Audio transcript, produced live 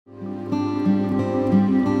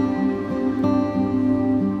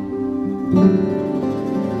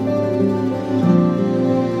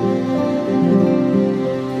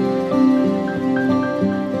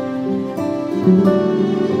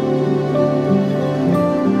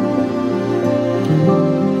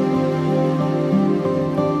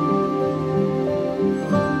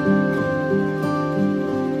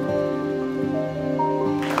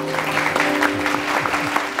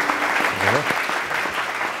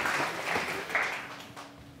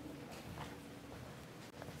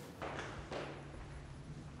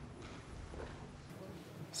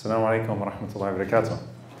Assalamu alaikum wa rahmatullahi wa barakatuh.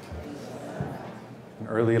 An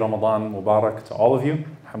early Ramadan Mubarak to all of you.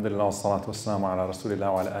 Alhamdulillah wa salatu wa salamu ala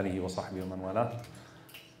rasulillah wa ala alihi wa sahbihi wa man wala.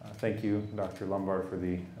 Thank you, Dr. Lombard, for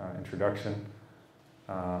the introduction.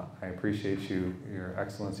 I appreciate you, Your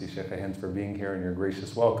Excellency Sheikh Hind, for being here and your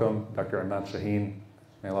gracious welcome. Dr. Ahmad Shaheen,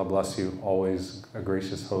 may Allah bless you, always a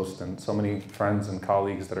gracious host, and so many friends and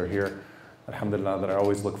colleagues that are here, alhamdulillah, that I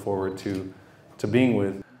always look forward to being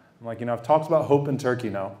with. I'm like, I've talked about hope in Turkey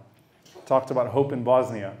now, talked about hope in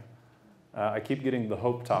Bosnia. I keep getting the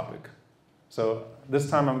hope topic. So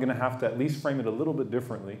this time I'm going to have to at least frame it a little bit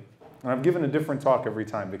differently. And I've given a different talk every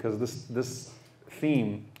time because this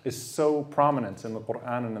theme is so prominent in the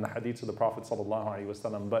Quran and in the hadiths of the Prophet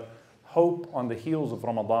ﷺ. But hope on the heels of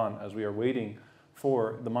Ramadan, as we are waiting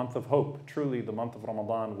for the month of hope, truly the month of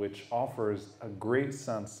Ramadan, which offers a great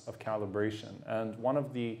sense of calibration. And one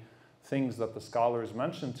of the things that the scholars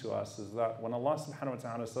mention to us is that when Allah subhanahu wa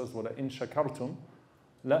ta'ala says, وَلَئِن شَكَرْتُمْ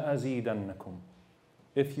لَأَزِيدَنَّكُمْ,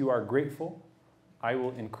 if you are grateful, I will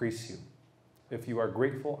increase you. If you are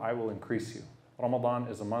grateful, I will increase you. Ramadan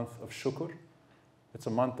is a month of shukr. It's a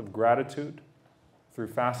month of gratitude through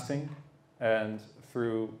fasting and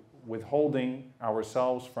through withholding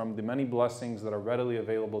ourselves from the many blessings that are readily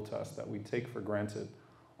available to us that we take for granted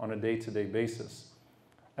on a day-to-day basis.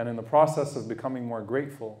 And in the process of becoming more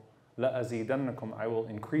grateful, لَأَزِيدَنَّكُمْ, I will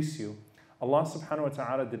increase you. Allah subhanahu wa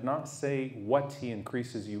ta'ala did not say what He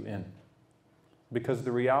increases you in. Because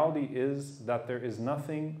the reality is that there is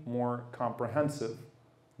nothing more comprehensive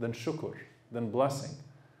than shukr, than blessing.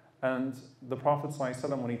 And the Prophet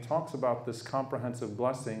ﷺ, when he talks about this comprehensive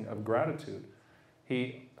blessing of gratitude,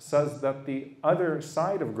 he says that the other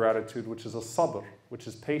side of gratitude, which is a sabr, which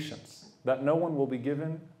is patience, that no one will be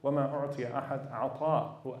given وَمَا أُعْطِيَ أَحَدْ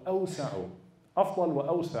عَطَاء وَأَوْسَعُ أَفْضَلْ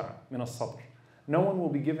وَأَوْسَعُ مِنَ الصَّبْرِ. No one will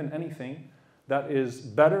be given anything that is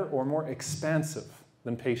better or more expansive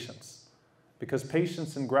than patience. Because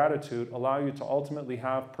patience and gratitude allow you to ultimately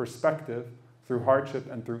have perspective through hardship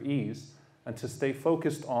and through ease, and to stay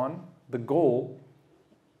focused on the goal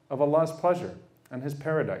of Allah's pleasure and His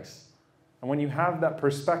paradise. And when you have that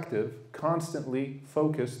perspective, constantly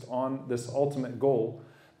focused on this ultimate goal,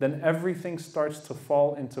 then everything starts to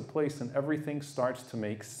fall into place and everything starts to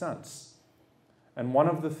make sense. And one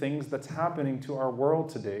of the things that's happening to our world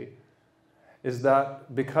today is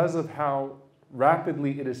that because of how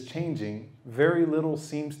rapidly it is changing, very little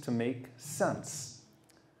seems to make sense.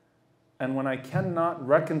 And when I cannot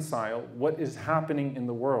reconcile what is happening in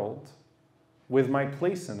the world with my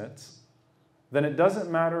place in it, then it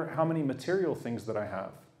doesn't matter how many material things that I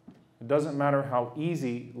have. It doesn't matter how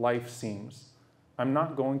easy life seems. I'm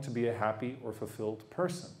not going to be a happy or fulfilled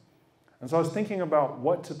person. And so I was thinking about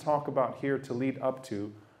what to talk about here to lead up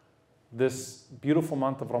to this beautiful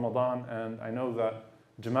month of Ramadan. And I know that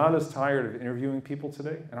Jamal is tired of interviewing people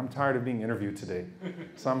today, and I'm tired of being interviewed today.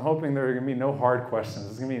 So I'm hoping there are going to be no hard questions.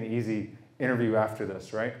 It's going to be an easy interview after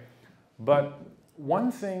this, right? But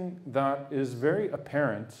one thing that is very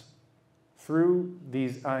apparent through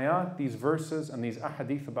these ayat, these verses, and these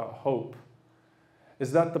ahadith about hope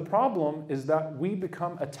is that the problem is that we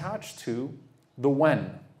become attached to the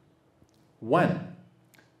when. When?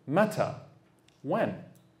 Mata. When?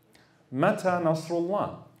 Mata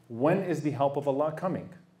Nasrullah. When is the help of Allah coming?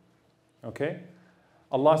 Okay?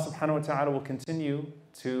 Allah subhanahu wa ta'ala will continue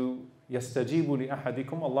to يَسْتَجِيبُ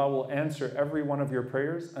لِأَحَدِكُمْ. Allah will answer every one of your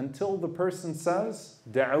prayers until the person says,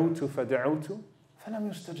 دَعَوْتُ فَدَعَوْتُ فَلَمْ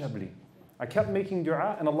يُسْتَجَبْ لِي. I kept making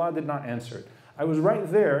dua and Allah did not answer it. I was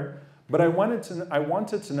right there, but I wanted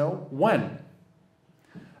to know when.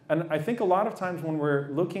 And I think a lot of times when we're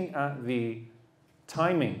looking at the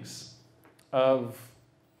timings of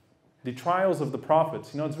the trials of the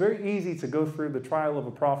prophets, it's very easy to go through the trial of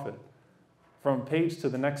a prophet from page to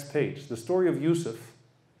the next page. The story of Yusuf,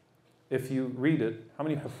 if you read it, how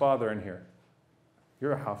many hafad are in here?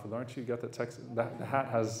 You're a hafid, aren't you? You got the text, the hat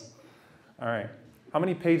has, all right. How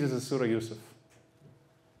many pages is Surah Yusuf?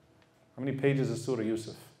 How many pages is Surah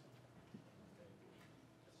Yusuf?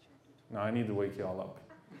 No, I need to wake you all up.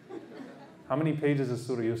 How many pages is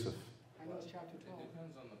Surah Yusuf? I know it's chapter 12. It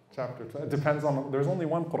depends on the Chapter 12. It depends on, there's only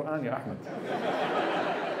one Quran, ya Ahmed.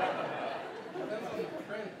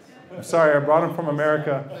 I'm sorry, I brought him from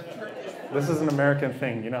America. This is an American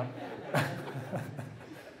thing, you know.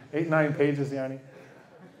 8, 9 pages, yani.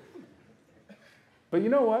 But you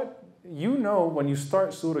know what? You know when you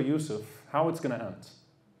start Surah Yusuf, how it's going to end.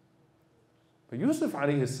 But Yusuf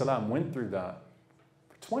alayhi salam went through that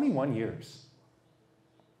for 21 years.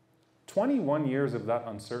 21 years of that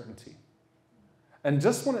uncertainty. And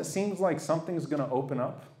just when it seems like something's going to open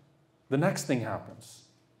up, the next thing happens.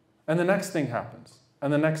 And the next thing happens.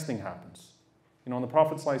 And the next thing happens. You know, when the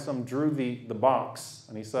Prophet ﷺ drew the box,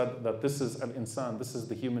 and he said that this is al-insan, this is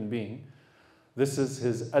the human being, this is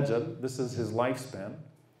his ajal, this is his lifespan.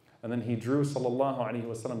 And then he drew, sallallahu alayhi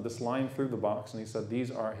wasallam, this line through the box, and he said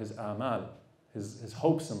these are his amal, his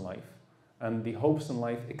hopes in life. And the hopes in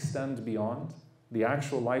life extend beyond the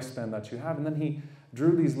actual lifespan that you have. And then he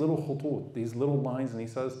drew these little khutut, these little lines, and he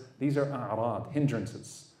says these are a'rad,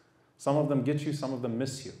 hindrances. Some of them get you, some of them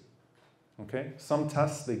miss you. Okay? Some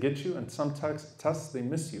tests, they get you, and some tests, they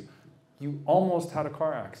miss you. You almost had a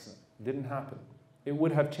car accident. It didn't happen. It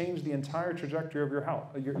would have changed the entire trajectory of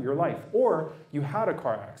your life. Or you had a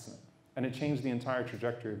car accident, and it changed the entire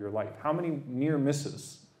trajectory of your life. How many near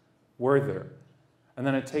misses were there? And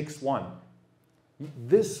then it takes one.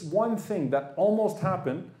 This one thing that almost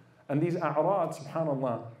happened, and these a'rad,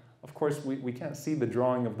 subhanAllah, of course, we can't see the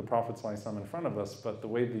drawing of the Prophet ﷺ in front of us, but the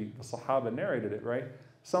way the Sahaba narrated it, right?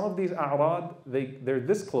 Some of these a'rad, they're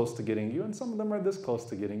this close to getting you, and some of them are this close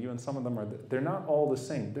to getting you, and some of them are, they're not all the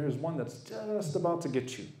same. There's one that's just about to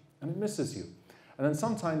get you, and it misses you. And then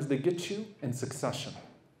sometimes they get you in succession.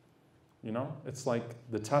 You know, it's like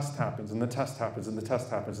the test happens, and the test happens, and the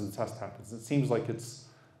test happens, and the test happens. It seems like it's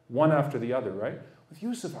one after the other, right? With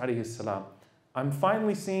Yusuf alayhi salam, I'm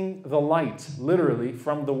finally seeing the light, literally,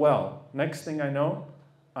 from the well. Next thing I know,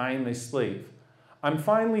 I am a slave. I'm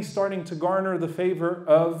finally starting to garner the favor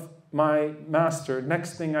of my master.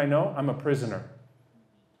 Next thing I know, I'm a prisoner.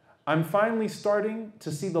 I'm finally starting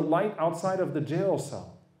to see the light outside of the jail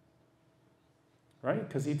cell. Right?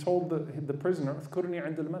 Because he told the prisoner, "Udhkurni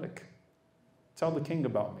 'inda al-malik." Tell the king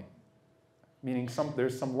about me. Meaning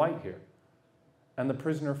there's some light here. And the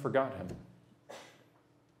prisoner forgot him.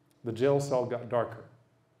 The jail cell got darker.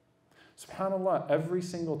 SubhanAllah, every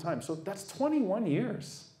single time. So that's 21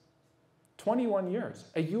 years. 21 years.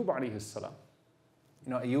 Ayyub alayhi salam.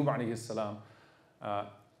 You know, Ayyub alayhi salam,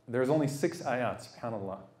 there's only 6 ayat,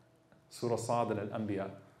 subhanAllah. Surah Sad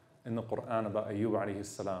al-Anbiya in the Quran about Ayyub alayhi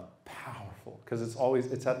salam. Powerful. Because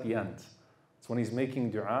it's at the end. It's when he's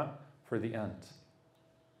making dua for the end.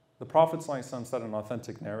 The Prophet ﷺ said in an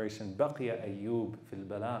authentic narration, بَقِيَ أَيُّوب فِي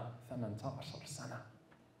الْبَلَاءِ 18 سَنَةً.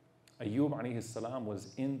 Ayyub alayhi salam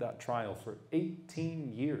was in that trial for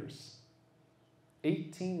 18 years.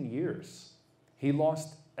 18 years. He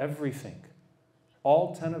lost everything.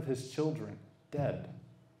 All 10 of his children dead.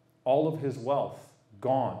 All of his wealth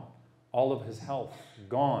gone. All of his health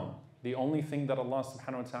gone. The only thing that Allah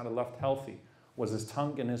subhanahu wa ta'ala left healthy was his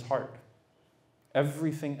tongue and his heart.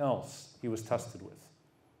 Everything else he was tested with.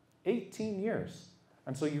 18 years.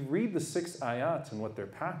 And so you read the 6 ayat and what they're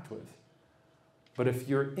packed with. But if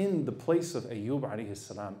you're in the place of Ayyub alayhi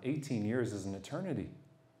salam, 18 years is an eternity.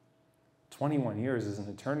 21 years is an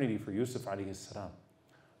eternity for Yusuf alayhi salam.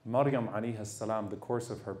 Maryam alayhi salam, the course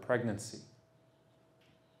of her pregnancy.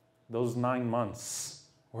 Those 9 months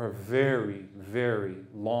were very, very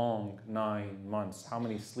long 9 months. How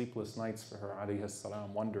many sleepless nights for her alayhi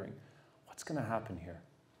salam, wondering, what's going to happen here?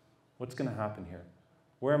 What's going to happen here?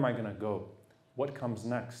 Where am I going to go? What comes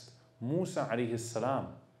next? Musa alayhi salam,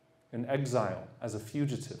 in exile as a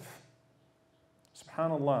fugitive.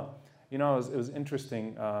 SubhanAllah. You know, it was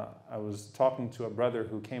interesting. I was talking to a brother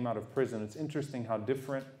who came out of prison. It's interesting how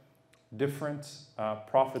different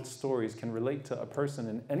prophet stories can relate to a person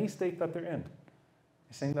in any state that they're in.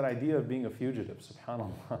 He's saying that idea of being a fugitive,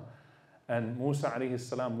 subhanAllah. And Musa alayhi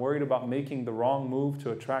salam worried about making the wrong move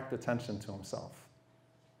to attract attention to himself.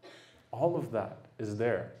 All of that is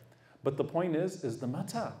there. But the point is the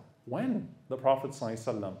mata. When the Prophet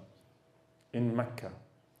ﷺ in Mecca,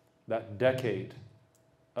 that decade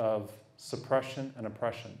of suppression and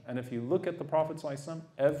oppression. And if you look at the Prophet ﷺ,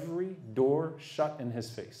 every door shut in his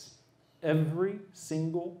face. Every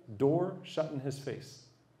single door shut in his face.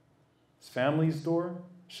 His family's door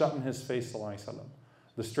shut in his face, ﷺ.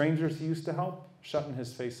 The strangers he used to help, shut in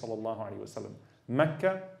his face, ﷺ.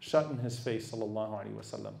 Mecca, shut in his face,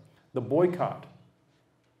 ﷺ. The boycott,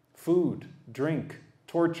 food, drink,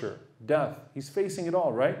 torture, death. He's facing it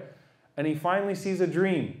all, right? And he finally sees a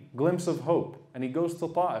dream, glimpse of hope, and he goes to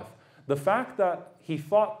Ta'if. The fact that he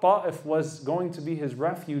thought Ta'if was going to be his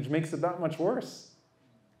refuge makes it that much worse.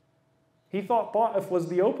 He thought Ta'if was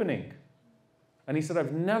the opening. And he said,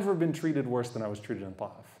 I've never been treated worse than I was treated in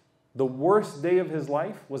Ta'if. The worst day of his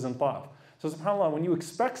life was in Ta'if. So subhanAllah, when you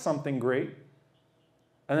expect something great,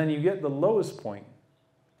 and then you get the lowest point,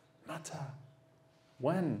 mata,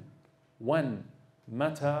 when,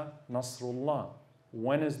 mata nasrullah,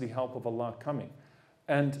 when is the help of Allah coming?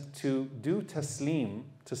 And to do taslim,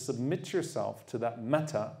 to submit yourself to that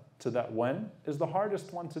mata, to that when, is the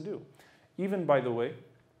hardest one to do. Even, by the way,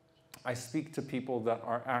 I speak to people that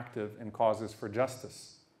are active in causes for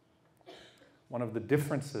justice. One of the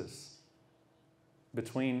differences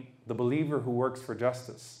between the believer who works for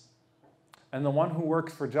justice and the one who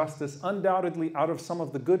works for justice, undoubtedly out of some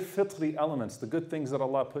of the good fitri elements, the good things that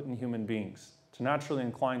Allah put in human beings, to naturally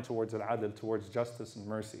incline towards al-adl, towards justice and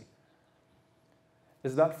mercy,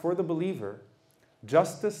 is that for the believer,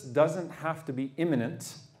 justice doesn't have to be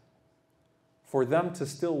imminent for them to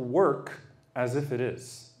still work as if it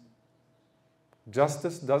is.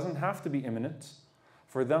 Justice doesn't have to be imminent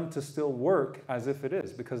for them to still work as if it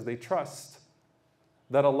is, because they trust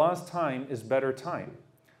that Allah's time is better time.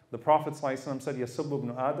 The Prophet ﷺ said, Yasubbu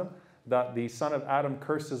ibn Adam, that the son of Adam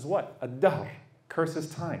curses what? Ad-dahr, curses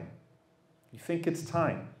time. You think it's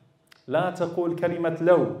time. La taqul kalimat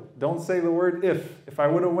law. Don't say the word if. If I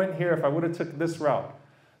would have went here, if I would have took this route.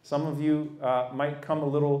 Some of you might come a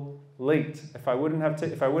little late. If I wouldn't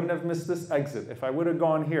have missed this exit. If I would have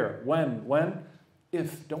gone here. When?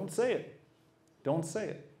 If. Don't say it. Don't say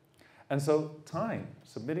it. And so time,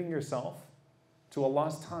 submitting yourself to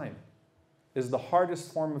Allah's time, is the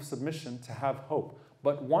hardest form of submission to have hope.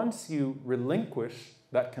 But once you relinquish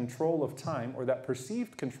that control of time, or that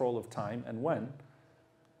perceived control of time and when,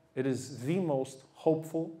 it is the most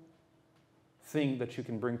hopeful thing that you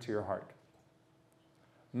can bring to your heart.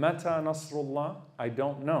 Mata nasrullah, I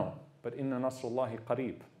don't know, but inna nasrullahi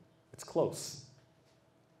qareeb. It's close.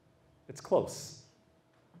 It's close.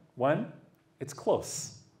 When? It's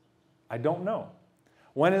close. I don't know.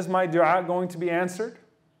 When is my dua going to be answered?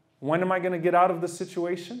 When am I going to get out of this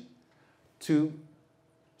situation? To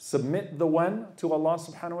submit the when to Allah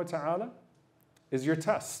subhanahu wa ta'ala is your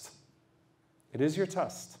test. It is your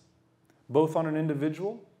test, both on an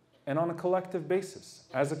individual and on a collective basis,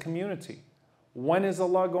 as a community. When is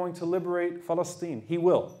Allah going to liberate Palestine? He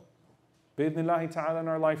will. Bi'idhnillahi ta'ala in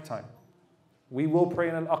our lifetime. We will pray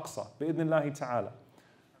in Al-Aqsa. Bi'idhnillahi ta'ala.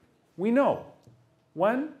 We know.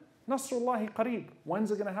 When? Nasrullahi qareeb.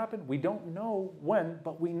 When's it going to happen? We don't know when,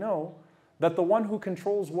 but we know that the one who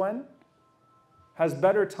controls when has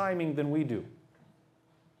better timing than we do.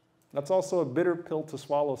 That's also a bitter pill to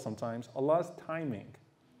swallow sometimes. Allah's timing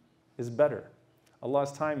is better.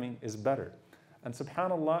 Allah's timing is better. And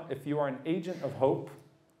subhanAllah, if you are an agent of hope,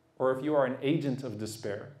 or if you are an agent of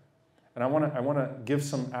despair, and I want to give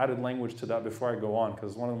some added language to that before I go on,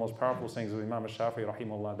 because it's one of the most powerful sayings of Imam al-Shafi'i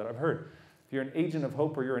rahimahullah that I've heard. If you're an agent of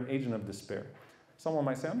hope or you're an agent of despair, someone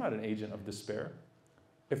might say, I'm not an agent of despair.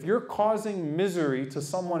 If you're causing misery to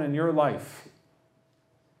someone in your life,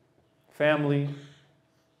 family,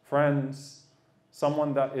 friends,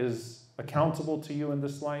 someone that is accountable to you in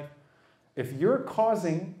this life, if you're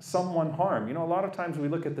causing someone harm, you know, a lot of times we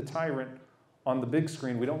look at the tyrant on the big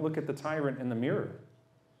screen, we don't look at the tyrant in the mirror.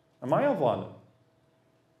 Am I a zalim?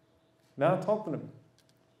 La tadlim.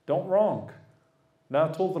 Don't wrong.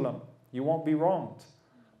 La tudlam. You won't be wronged.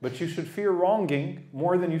 But you should fear wronging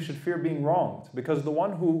more than you should fear being wronged, because the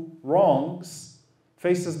one who wrongs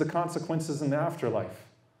faces the consequences in the afterlife.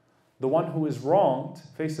 The one who is wronged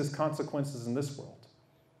faces consequences in this world.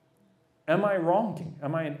 Am I wronging?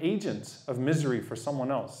 Am I an agent of misery for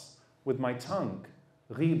someone else with my tongue,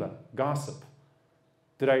 ghiba, gossip?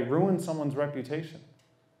 Did I ruin someone's reputation?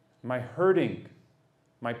 Am I hurting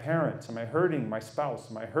my parents? Am I hurting my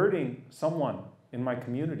spouse? Am I hurting someone in my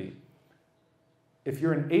community? If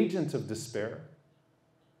you're an agent of despair,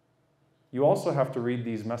 you also have to read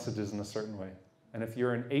these messages in a certain way. And if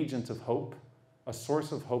you're an agent of hope, a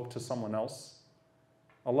source of hope to someone else,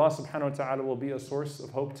 Allah subhanahu wa ta'ala will be a source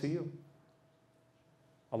of hope to you.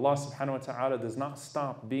 Allah subhanahu wa ta'ala does not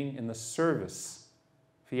stop being in the service,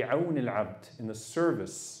 fi awn al-abd, in the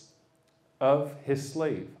service of His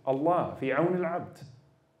slave. Allah, fi awn al-abd,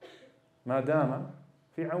 ma dama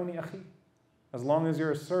fi awni akhi. As long as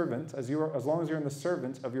you're a servant, as long as you're in the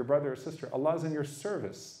servant of your brother or sister, Allah is in your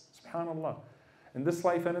service. Subhanallah. In this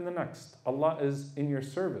life and in the next, Allah is in your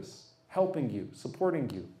service, helping you, supporting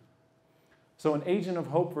you. So an agent of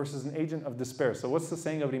hope versus an agent of despair. So what's the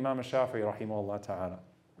saying of Imam al-Shafi'i rahimahullah ta'ala?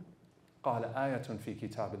 قال آية في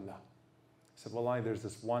كتاب الله. He said, wallahi, there's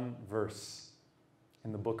this one verse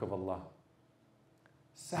in the book of Allah.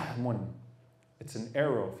 سهم, it's an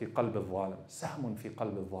arrow في قلب الظالم. سهم في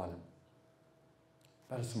قلب الظالم.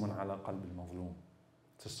 بلسم على قلب المظلوم.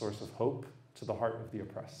 It's a source of hope to the heart of the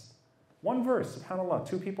oppressed. One verse, subhanAllah,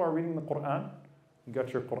 2 people are reading the Quran. You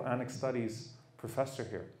got your Quranic studies professor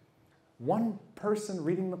here. One person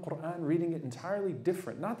reading the Quran, reading it entirely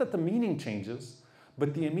different. Not that the meaning changes,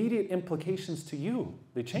 but the immediate implications to you,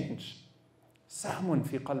 they change. سهم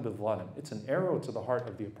في قلب الظالم. It's an arrow to the heart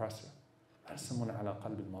of the oppressor. بلسم على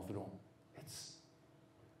قلب المظلوم.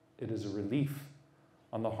 It is a relief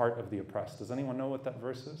on the heart of the oppressed. Does anyone know what that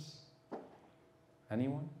verse is?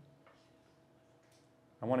 Anyone?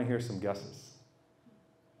 I want to hear some guesses.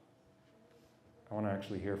 I want to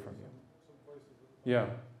actually hear from you. Yeah,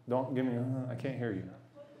 don't give me, I can't hear you.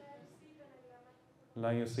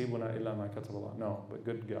 لا يصيبنا إلا ما كتب الله. No, but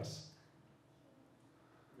good guess.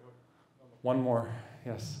 One more,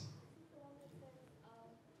 yes.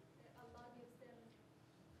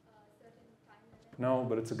 No,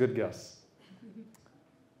 but it's a good guess.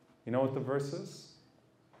 You know what the verse is?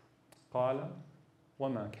 قال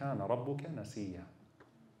وما كان ربك نسيا.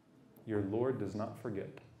 Your Lord does not forget.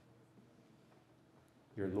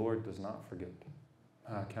 Your Lord does not forget.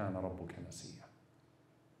 ما كان ربك نسيا.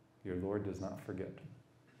 Your Lord does not forget.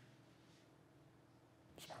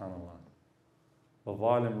 SubhanAllah. The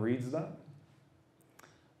zalim reads that.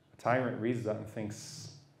 A tyrant reads that and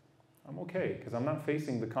thinks, I'm okay, because I'm not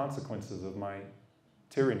facing the consequences of my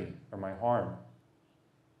tyranny or my harm.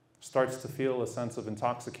 Starts to feel a sense of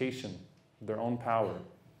intoxication, their own power.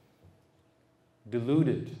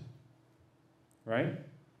 Deluded, right?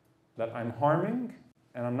 That I'm harming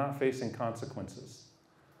and I'm not facing consequences.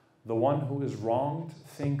 The one who is wronged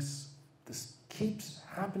thinks, this keeps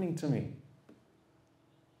happening to me.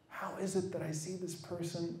 How is it that I see this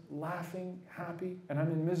person laughing, happy, and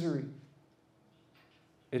I'm in misery?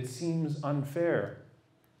 It seems unfair.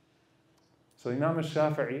 So Imam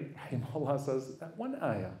al-Shafi'i, rahimahullah, says that one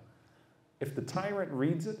ayah, if the tyrant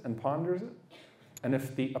reads it and ponders it, and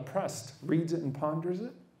if the oppressed reads it and ponders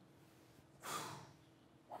it,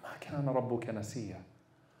 وَمَا كَانَ رَبُّكَ نَسِيًّا.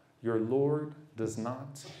 Your Lord does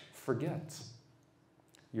not forget.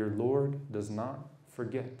 Your Lord does not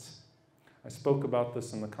forget. I spoke about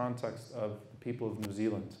this in the context of the people of New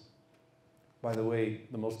Zealand. By the way,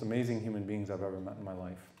 the most amazing human beings I've ever met in my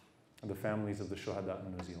life are the families of the shuhada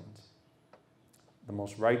in New Zealand. The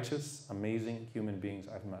most righteous, amazing human beings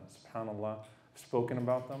I've met. SubhanAllah, I've spoken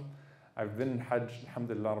about them. I've been in Hajj,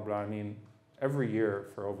 alhamdulillah Rabbil Alameen, every year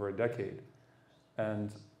for over a decade.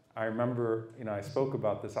 And I remember, I spoke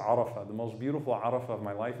about this Arafah, the most beautiful Arafah of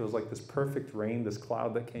my life. It was like this perfect rain, this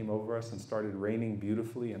cloud that came over us and started raining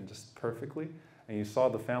beautifully and just perfectly. And you saw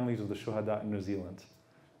the families of the shuhada in New Zealand.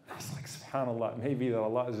 I was like, SubhanAllah, maybe that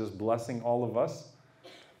Allah is just blessing all of us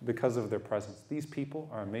because of their presence. These people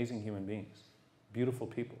are amazing human beings, beautiful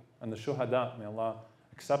people. And the shuhada, may Allah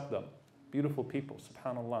accept them, beautiful people,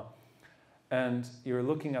 SubhanAllah. And you're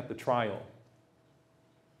looking at the trial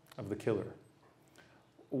of the killer.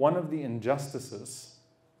 One of the injustices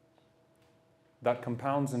that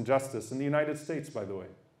compounds injustice in the United States, by the way,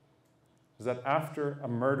 is that after a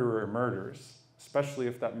murderer murders, especially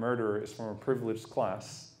if that murderer is from a privileged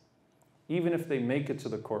class, even if they make it to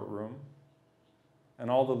the courtroom and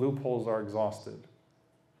all the loopholes are exhausted,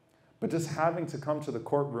 but just having to come to the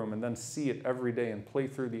courtroom and then see it every day and play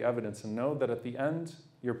through the evidence and know that at the end,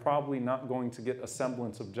 you're probably not going to get a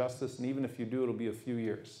semblance of justice, and even if you do, it'll be a few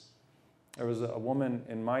years. There was a woman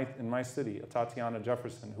in my city, a Tatiana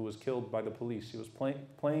Jefferson, who was killed by the police. She was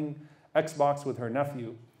playing Xbox with her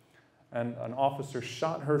nephew, and an officer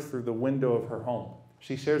shot her through the window of her home.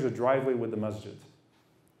 She shares a driveway with the masjid.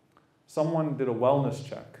 Someone did a wellness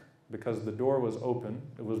check because the door was open.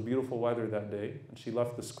 It was beautiful weather that day, and she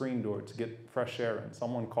left the screen door to get fresh air in.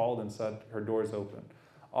 Someone called and said her door's open.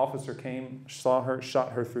 Officer came, saw her,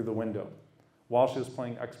 shot her through the window while she was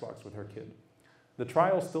playing Xbox with her kid. The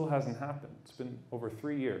trial still hasn't happened. It's been over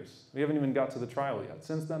 3 years. We haven't even got to the trial yet.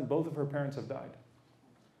 Since then, both of her parents have died.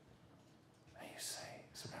 And you say,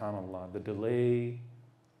 SubhanAllah, the delay,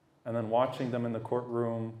 and then watching them in the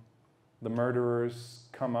courtroom, the murderers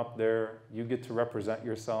come up there, you get to represent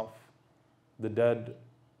yourself. The dead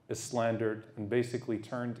is slandered and basically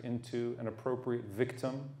turned into an appropriate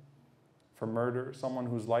victim for murder, someone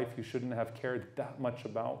whose life you shouldn't have cared that much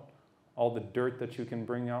about. All the dirt that you can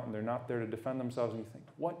bring out, and they're not there to defend themselves, and you think,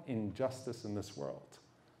 what injustice in this world.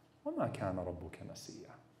 وَمَا كَانَ رَبُّكَ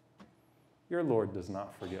نَسِيًّا. Your Lord does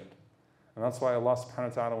not forget. And that's why Allah subhanahu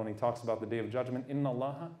wa ta'ala, when He talks about the Day of Judgment, إِنَّ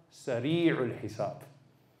اللَّهَ سَرِيعُ الْحِسَابِ.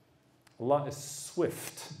 Allah is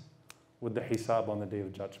swift with the hisab on the Day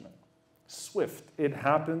of Judgment. Swift. It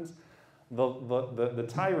happens. The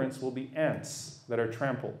tyrants will be ants that are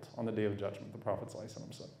trampled on the day of judgment, the Prophet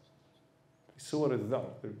ﷺ said. Surah al-Dhar,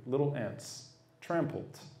 they're little ants,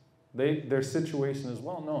 trampled. Their situation is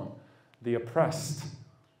well known. The oppressed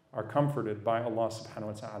are comforted by Allah subhanahu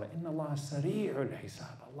wa ta'ala. Inna Allah sari'ul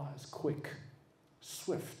hisab. Allah is quick,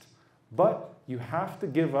 swift. But you have to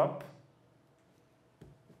give up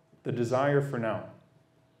the desire for now.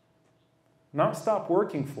 Not stop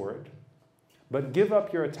working for it, but give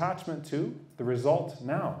up your attachment to the result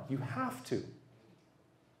now. You have to.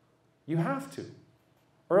 You have to.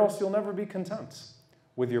 Or else you'll never be content.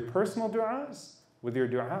 With your personal du'as, with your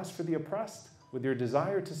du'as for the oppressed, with your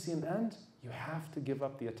desire to see an end, you have to give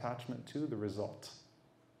up the attachment to the result.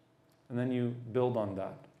 And then you build on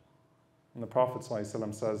that. And the Prophet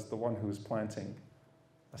ﷺ says, the one who's planting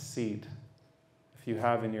a seed, if you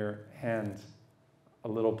have in your hand a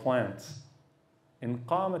little plant, in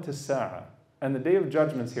qamat as-sa'a, and the day of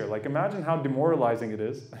judgment's here. Like imagine how demoralizing it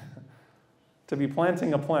is to be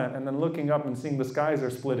planting a plant and then looking up and seeing the skies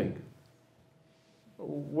are splitting.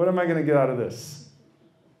 What am I going to get out of this?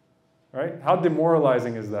 Right? How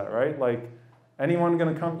demoralizing is that, right? Like, anyone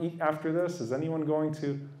going to come eat after this? Is anyone going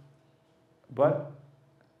to? But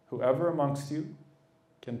whoever amongst you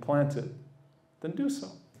can plant it, then do so.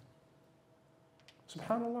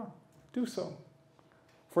 SubhanAllah, do so.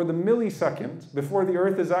 For the millisecond before the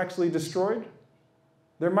earth is actually destroyed,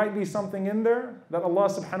 there might be something in there that Allah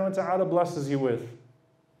subhanahu wa ta'ala blesses you with.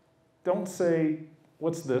 Don't say,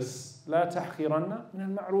 what's this? لا تحقرن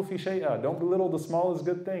من المعروف شيئا. Don't belittle the smallest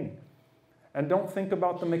good thing. And don't think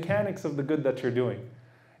about the mechanics of the good that you're doing.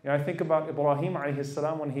 You know, I think about Ibrahim alayhi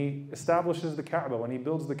salam when he establishes the Kaaba, when he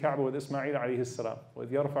builds the Kaaba with Ismail alayhi salam.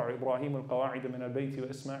 وَإِذْ يَرْفَعُ إِبْرَاهِيمُ الْقَوَاعِدَ مِنَ الْبَيْتِ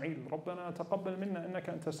وَإِسْمَاعِيلُ رَبَّنَا تَقَبَّلْ مِنَّا إِنَّكَ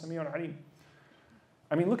أَنْتَ السَّمِيعُ الْعَلِيمُ.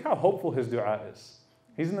 I mean, look how hopeful his dua is.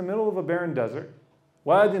 He's in the middle of a barren desert.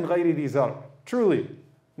 وَادٍ غَيْرِ ذِي زَرْعٍ. Truly,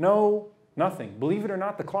 no, nothing. Believe it or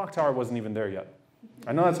not, the clock tower wasn't even there yet.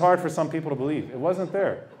 I know that's hard for some people to believe. It wasn't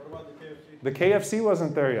there. What about the KFC? The KFC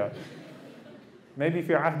wasn't there yet. Maybe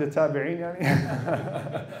في عهد التابعين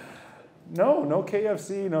يعني. No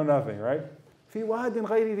KFC, no nothing, right? في واد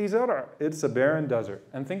غير ذي زرع. It's a barren desert.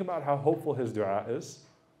 And think about how hopeful his dua is.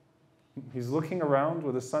 He's looking around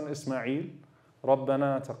with his son Ismail.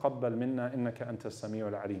 رَبَّنَا تَقَبَّلْ مِنَّا إِنَّكَ أَنْتَ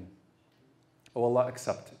السَّمِيعُ الْعَلِيمُ. Oh Allah,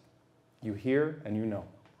 accept it. You hear and you know.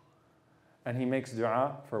 And he makes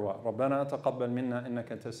dua for what? رَبَّنَا تَقَبَّلْ مِنَّا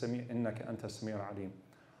إِنَّكَ أَنْتَ السَّمِيعُ الْعَلِيمُ.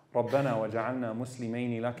 رَبَّنَا وَجَعَلْنَا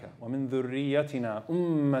مُسْلِمَيْنِ لَكَ وَمِنْ ذُرِّيَّتِنَا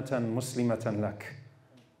أُمَّةً مُسْلِمَةً لَكَ.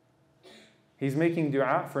 He's making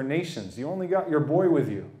dua for nations. You only got your boy with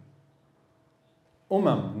you.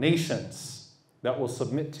 Nations that will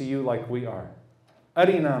submit to you like we are.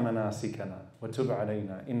 أَرِنَا مَنَاسِكَنَا وَتُبْ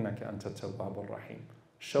عَلَيْنَا إِنَّكَ أَنْتَ التَّوَّابُ الرَّحِيمُ.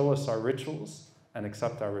 Show us our rituals and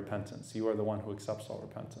accept our repentance. You are the one who accepts all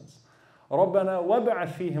repentance. رَبَّنَا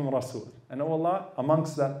وَابْعَثْ فِيهِمْ رَسُولًا. And O Allah,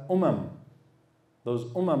 amongst that those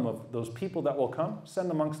of those people that will come,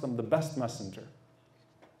 send amongst them the best messenger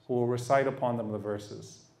who will recite upon them the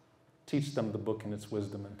verses, teach them the book and its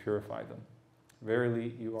wisdom and purify them.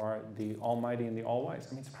 Verily, you are the Almighty and the All-Wise.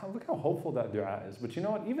 I mean, look how hopeful that dua is. But you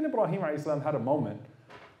know what? Even Ibrahim ﷺ had a moment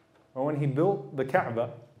where when he built the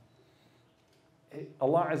Kaaba,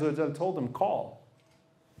 Allah Azza wa Jal told him, call,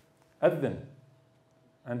 adhin.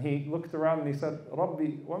 And he looked around and he said,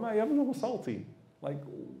 Rabbi, wama yablughu sawti? Like,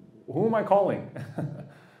 who am I calling?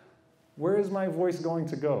 Where is my voice going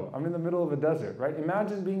to go? I'm in the middle of a desert, right?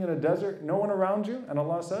 Imagine being in a desert, no one around you, and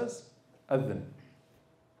Allah says, adhin.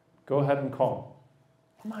 Go ahead and call.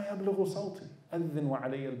 وَمَا يَبْلُغُ صَوْتِي أَذِّن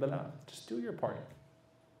وَعَلَيَّ الْبَلَاغُ. Just do your part.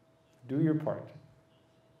 Do your part.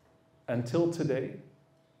 Until today,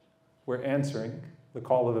 we're answering the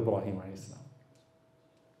call of Ibrahim alayhi salam.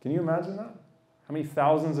 Can you imagine that? How many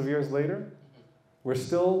thousands of years later, we're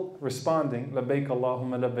still responding, لَبَيْكَ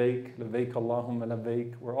اللَّهُمَّ لَبَيْكَ لَبَيْكَ اللَّهُمَّ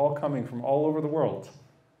لَبَيْكَ. We're all coming from all over the world,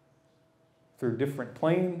 through different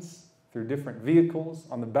planes, through different vehicles,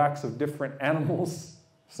 on the backs of different animals.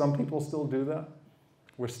 Some people still do that.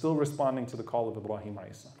 We're still responding to the call of Ibrahim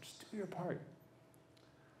alayhi salam. Just do your part.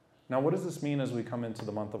 Now, what does this mean as we come into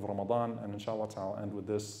the month of Ramadan? And inshallah ta'ala, I'll end with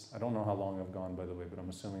this. I don't know how long I've gone, by the way, but I'm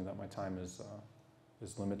assuming that my time is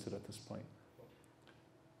limited at this point.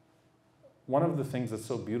 One of the things that's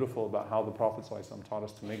so beautiful about how the Prophet ﷺ taught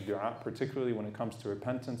us to make dua, particularly when it comes to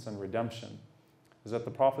repentance and redemption, is that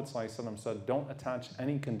the Prophet ﷺ said, don't attach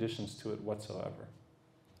any conditions to it whatsoever.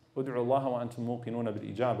 Ud'u Allah wa antum muqinuna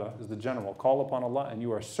bil ijaba is the general. Call upon Allah and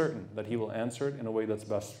you are certain that He will answer it in a way that's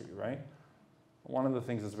best for you, right? One of the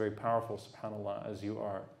things that's very powerful, subhanAllah, as you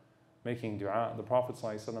are making dua, the Prophet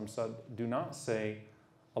ﷺ said, do not say,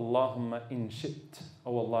 Allahumma in shit.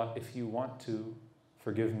 Oh Allah, if you want to,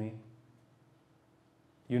 forgive me.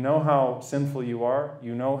 You know how sinful you are.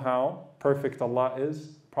 You know how perfect Allah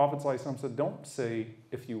is. Prophet ﷺ said, don't say,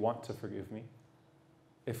 if you want to forgive me.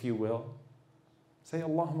 If you will. Say,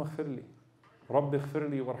 Allahumma khfirli. Rabbi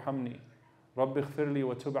khfirli warhamni. Rabbi khfirli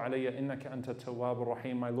wa tub alayya innaka anta tawwab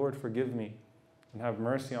rahim. My Lord, forgive me and have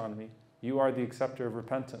mercy on me. You are the acceptor of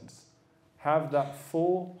repentance. Have that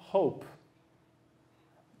full hope.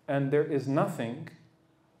 And there is nothing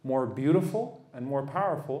more beautiful and more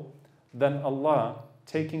powerful than Allah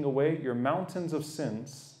taking away your mountains of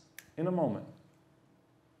sins in a moment.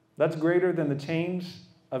 That's greater than the change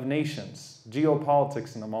of nations,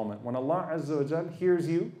 geopolitics in a moment. When Allah Azza wa Jal hears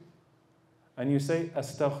you and you say,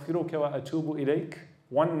 Astaghfiruka wa atubu ilayk,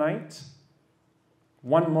 one night,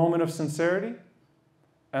 one moment of sincerity,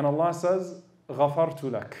 and Allah says,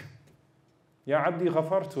 Ghafartu lak. Ya abdi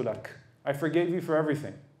ghafartu lak. I forgave you for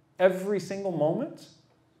everything. Every single moment,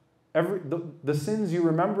 the sins you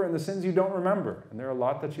remember and the sins you don't remember. And there are a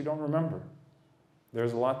lot that you don't remember.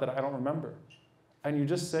 There's a lot that I don't remember. And you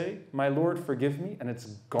just say, my Lord, forgive me, and it's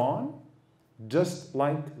gone, just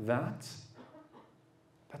like that.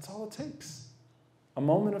 That's all it takes. A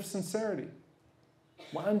moment of sincerity.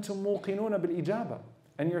 وَأَنْتُمْ مُوقِنُونَ بِالْإِجَابَةِ.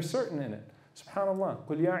 And you're certain in it. Subhanallah.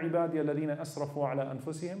 قُلْ يَا عِبَادِيَ الَّذِينَ أَسْرَفُوا عَلَىٰ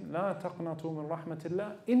أَنفُسِهِمْ لَا تَقْنَطُوا مِنْ رَحْمَةِ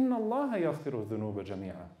اللَّهِ إِنَّ اللَّهَ يَغْفِرُ الذُّنُوبَ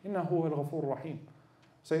جَمِيعًا إِنَّهُ هُوَ الْغَفُورُ الرَّحِيمُ.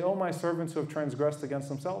 Say, oh my servants who have transgressed against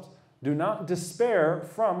themselves, do not despair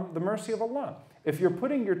from the mercy of Allah. If you're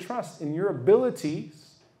putting your trust in your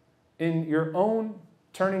abilities, in your own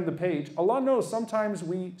turning the page, Allah knows sometimes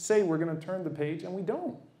we say we're going to turn the page and we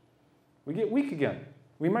don't. We get weak again.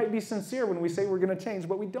 We might be sincere when we say we're going to change,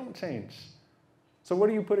 but we don't change. So what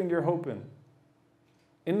are you putting your hope in?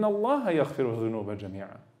 Inna Allah yaghfiru dhunuba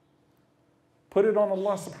jami'a. Put it on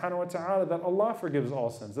Allah subhanahu wa ta'ala that Allah forgives all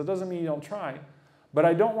sins. That doesn't mean you don't try. But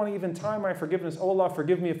I don't want to even tie my forgiveness. Oh Allah,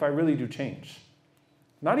 forgive me if I really do change.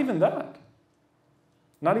 Not even that.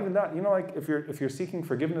 Not even that. You know, like if you're seeking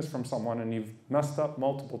forgiveness from someone and you've messed up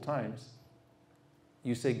multiple times,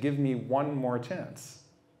 you say, give me one more chance.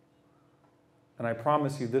 And I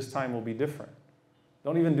promise you this time will be different.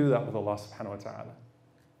 Don't even do that with Allah subhanahu wa ta'ala.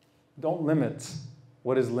 Don't limit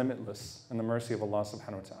what is limitless in the mercy of Allah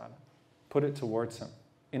subhanahu wa ta'ala. Put it towards Him.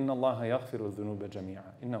 Inna Allah yaghfiru dhunuba jami'a.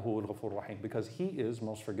 Innahu al-ghafur rahim. Because He is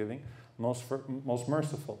most forgiving, most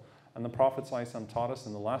merciful. And the Prophet ﷺ taught us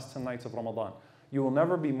in the last 10 nights of Ramadan, you will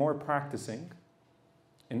never be more practicing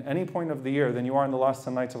in any point of the year than you are in the last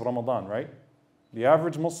 10 nights of Ramadan, right? The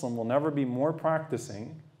average Muslim will never be more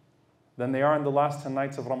practicing than they are in the last 10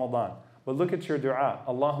 nights of Ramadan. But look at your dua.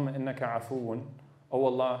 Allahumma innaka afuun. Oh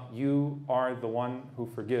Allah, you are the one who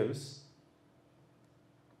forgives.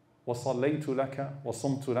 وَصَلَّيْتُ لَكَ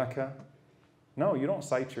وَصُمْتُ لَكَ. No, you don't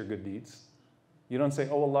cite your good deeds. You don't say,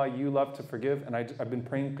 oh Allah, you love to forgive, and I've been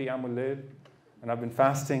praying qiyamul layl, and I've been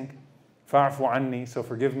fasting. فَاعْفُ عَنِّي, so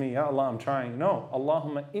forgive me. Ya Allah, I'm trying. No,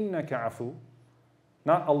 Allahumma innaka afu.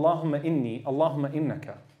 Not Allahumma inni, Allahumma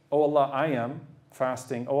innaka. Oh Allah, I am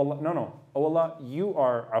fasting. Oh Allah, no. Oh Allah, you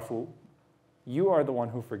are afu. You are the one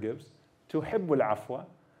who forgives. Tuhibbul afwa.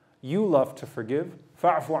 You love to forgive.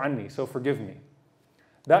 Fa'fu anni, so forgive me.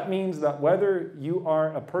 That means that whether you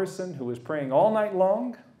are a person who is praying all night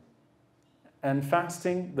long and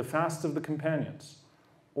fasting the fast of the companions,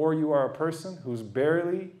 or you are a person who's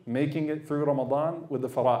barely making it through Ramadan with the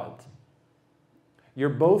fara'id, you're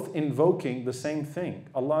both invoking the same thing,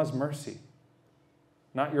 Allah's mercy,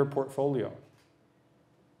 not your portfolio.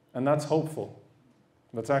 And that's hopeful.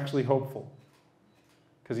 That's actually hopeful.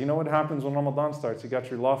 Because you know what happens when Ramadan starts? You got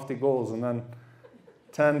your lofty goals, and then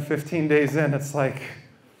 10, 15 days in, it's like,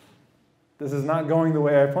 this is not going the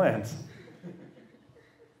way I planned.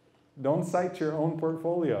 Don't cite your own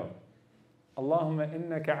portfolio. Allahumma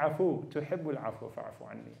innaka afu, tuhibbul afwa fa'afu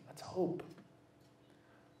anni. That's hope.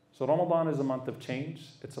 So Ramadan is a month of change.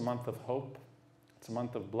 It's a month of hope. It's a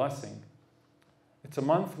month of blessing. It's a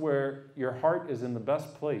month where your heart is in the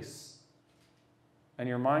best place, and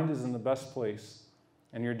your mind is in the best place,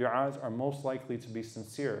 and your du'as are most likely to be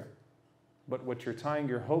sincere. But what you're tying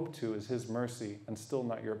your hope to is His mercy, and still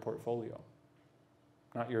not your portfolio,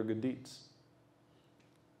 not your good deeds.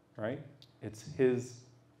 Right? It's His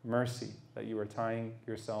mercy that you are tying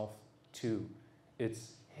yourself to.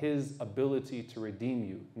 It's His ability to redeem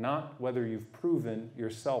you, not whether you've proven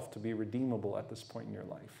yourself to be redeemable at this point in your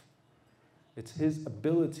life. It's His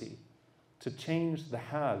ability to change the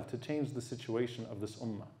hal, to change the situation of this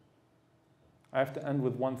ummah. I have to end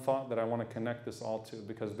with one thought that I want to connect this all to,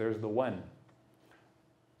 because there's the when.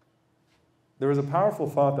 There was a powerful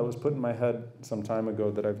thought that was put in my head some time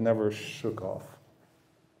ago that I've never shook off.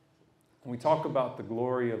 When we talk about the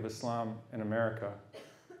glory of Islam in America,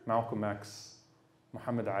 Malcolm X,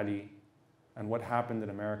 Muhammad Ali, and what happened in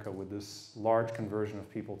America with this large conversion of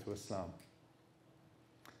people to Islam.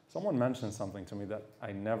 Someone mentioned something to me that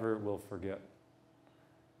I never will forget.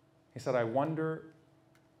 He said, I wonder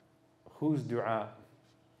whose dua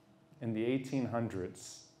in the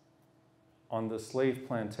 1800s on the slave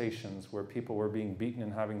plantations where people were being beaten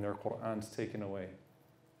and having their Qur'ans taken away,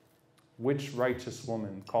 which righteous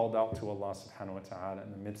woman called out to Allah subhanahu wa ta'ala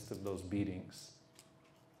in the midst of those beatings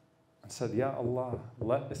and said, Ya Allah,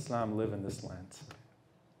 let Islam live in this land.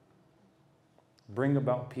 Bring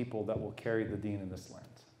about people that will carry the deen in this land.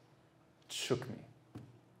 It shook me.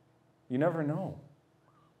 You never know.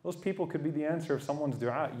 Those people could be the answer of someone's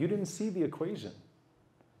dua. You didn't see the equation.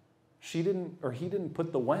 She didn't, or he didn't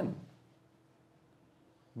put the when.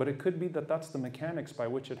 But it could be that that's the mechanics by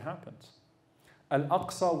which it happens.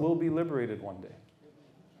 Al-Aqsa will be liberated one day.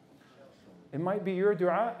 It might be your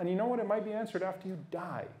dua, and you know what? It might be answered after you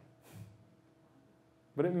die.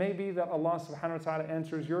 But it may be that Allah subhanahu wa ta'ala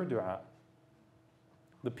answers your dua.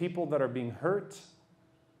 The people that are being hurt,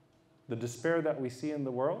 the despair that we see in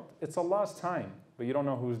the world, it's Allah's time, but you don't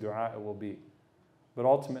know whose dua it will be. But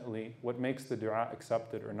ultimately, what makes the dua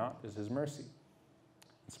accepted or not is His mercy.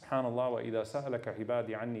 SubhanAllah, وَإِذَا سَأَلَكَ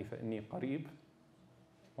عِبَادِي عَنِّي فَإِنِّي قَرِيبٌ.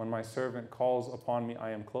 When my servant calls upon me,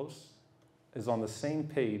 I am close, is on the same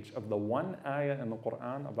page of the one ayah in the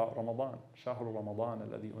Quran about Ramadan. شَهْرُ رَمَضَانَ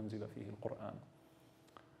الَّذِي أُنزِلَ فِيهِ الْقُرْآنِ.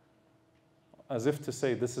 As if to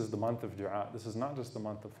say, this is the month of dua. This is not just the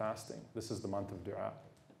month of fasting. This is the month of dua.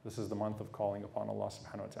 This is the month of calling upon Allah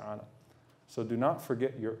subhanahu wa ta'ala. So do not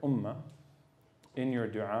forget your ummah in your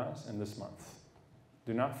du'as in this month.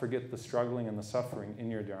 Do not forget the struggling and the suffering in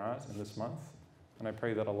your du'as in this month. And I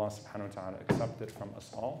pray that Allah subhanahu wa ta'ala accept it from us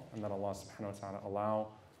all, and that Allah subhanahu wa ta'ala allow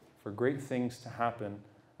for great things to happen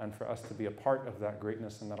and for us to be a part of that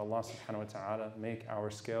greatness, and that Allah subhanahu wa ta'ala make our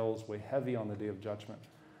scales weigh heavy on the day of judgment.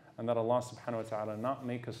 And that Allah subhanahu wa ta'ala not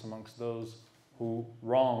make us amongst those who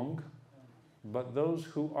wrong, but those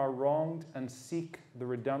who are wronged and seek the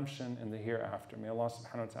redemption in the hereafter. May Allah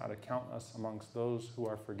subhanahu wa ta'ala count us amongst those who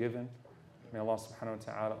are forgiven. May Allah subhanahu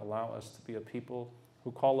wa ta'ala allow us to be a people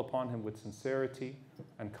who call upon Him with sincerity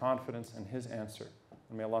and confidence in His answer.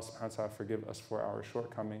 And may Allah subhanahu wa ta'ala forgive us for our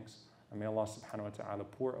shortcomings. And may Allah subhanahu wa ta'ala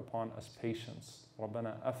pour upon us patience.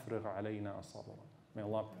 رَبَّنَا أَفْرِغْ عَلَيْنَا صَبْرًا. May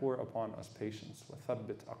Allah pour upon us patience.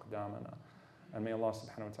 وَثَبِّتْ أَقْدَامَنَا. And may Allah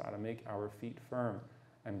subhanahu wa ta'ala make our feet firm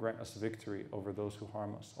and grant us victory over those who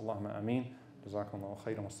harm us. Allahumma ameen. Jazakumullahu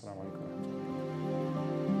khairan. Wassalamu alaikum wa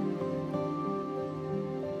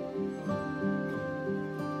rahmatullahi.